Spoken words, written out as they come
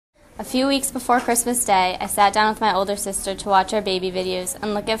A few weeks before Christmas Day, I sat down with my older sister to watch our baby videos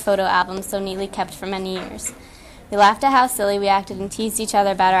and look at photo albums so neatly kept for many years. We laughed at how silly we acted and teased each other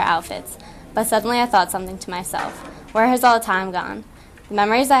about our outfits, but suddenly I thought something to myself. Where has all the time gone? The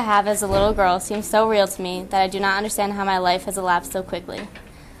memories I have as a little girl seem so real to me that I do not understand how my life has elapsed so quickly.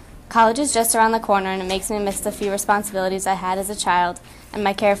 College is just around the corner, and it makes me miss the few responsibilities I had as a child and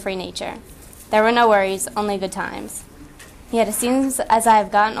my carefree nature. There were no worries, only good times. Yet it seems as I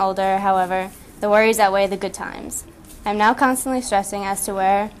have gotten older, however, the worries outweigh the good times. I am now constantly stressing as to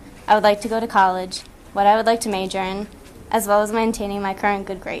where I would like to go to college, what I would like to major in, as well as maintaining my current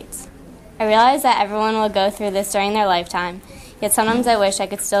good grades. I realize that everyone will go through this during their lifetime, yet sometimes I wish I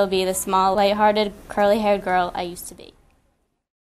could still be the small, lighthearted, curly-haired girl I used to be.